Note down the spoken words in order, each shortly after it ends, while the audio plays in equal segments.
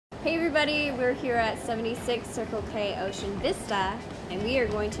Hey everybody, we're here at 76 Circle K Ocean Vista, and we are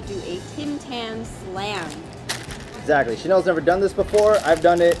going to do a Tim Tam Slam. Exactly. Chanel's never done this before. I've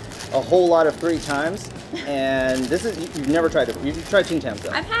done it a whole lot of 3 times, and this is, you've never tried it. You've tried Tim Tam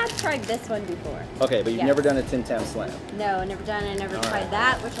Slam. I've tried this one before. Okay, but you've never done a Tim Tam Slam. No, never done it. Never tried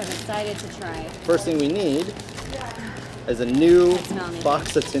that, which I'm excited to try. First thing we need is a new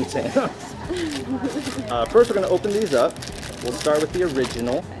box of Tim Tams. First, we're going to open these up. We'll start with the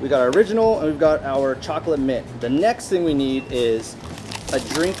original. We got our original and we've got our chocolate mint. The next thing we need is a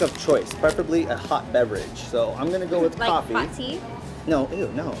drink of choice, preferably a hot beverage. So I'm gonna go with coffee. Like hot tea? No, ew,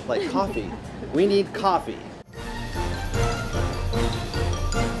 no, like coffee. We need coffee.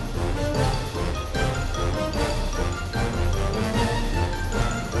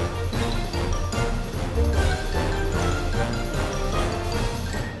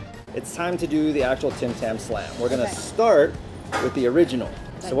 It's time to do the actual Tim Tam Slam. We're gonna start with the original.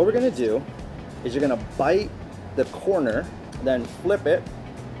 So what we're gonna do is you're gonna bite the corner, then flip it,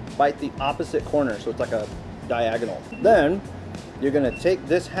 bite the opposite corner, so it's like a diagonal. Then you're gonna take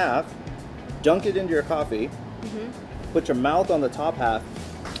this half, dunk it into your coffee, put your mouth on the top half,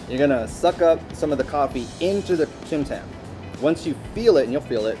 you're gonna suck up some of the coffee into the Tim Tam. Once you feel it, and you'll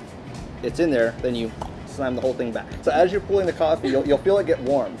feel it, it's in there, then you slam the whole thing back. So as you're pulling the coffee, you'll feel it get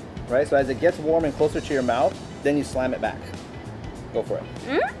warm, right? So as it gets warm and closer to your mouth, then you slam it back. Go for it.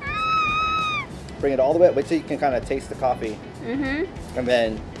 Bring it all the way up. Wait till you can kind of taste the coffee. And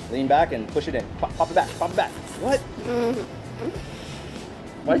then lean back and push it in. Pop it back. Pop it back. What?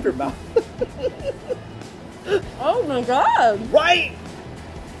 Wipe your mouth. Oh my god! Right!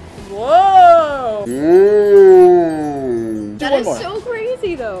 Whoa! That is so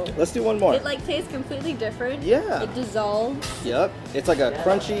crazy though. Let's do one more. It like tastes completely different. Yeah. It dissolves. Yep. It's like a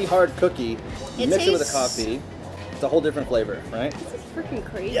crunchy, hard cookie. You mix it with the coffee. It's a whole different flavor, right? This is freaking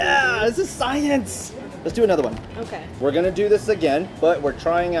crazy. Yeah, this is science. Let's do another one. Okay. We're gonna do this again, but we're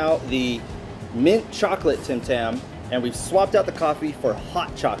trying out the mint chocolate Tim Tam, and we've swapped out the coffee for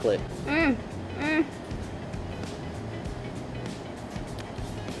hot chocolate.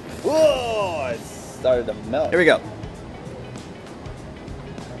 Whoa! It started to melt. Here we go.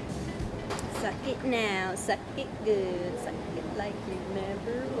 Suck it now, suck it good, suck it like you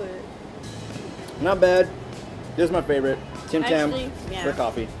never would. Not bad. This is my favorite. Tim Tam for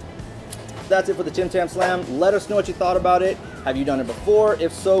coffee. That's it for the Tim Tam Slam. Let us know what you thought about it. Have you done it before?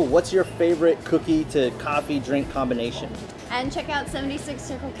 If so, what's your favorite cookie to coffee drink combination? And check out 76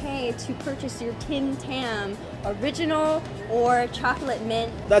 Circle K to purchase your Tim Tam original or chocolate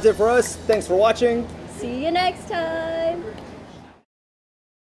mint. That's it for us. Thanks for watching. See you next time.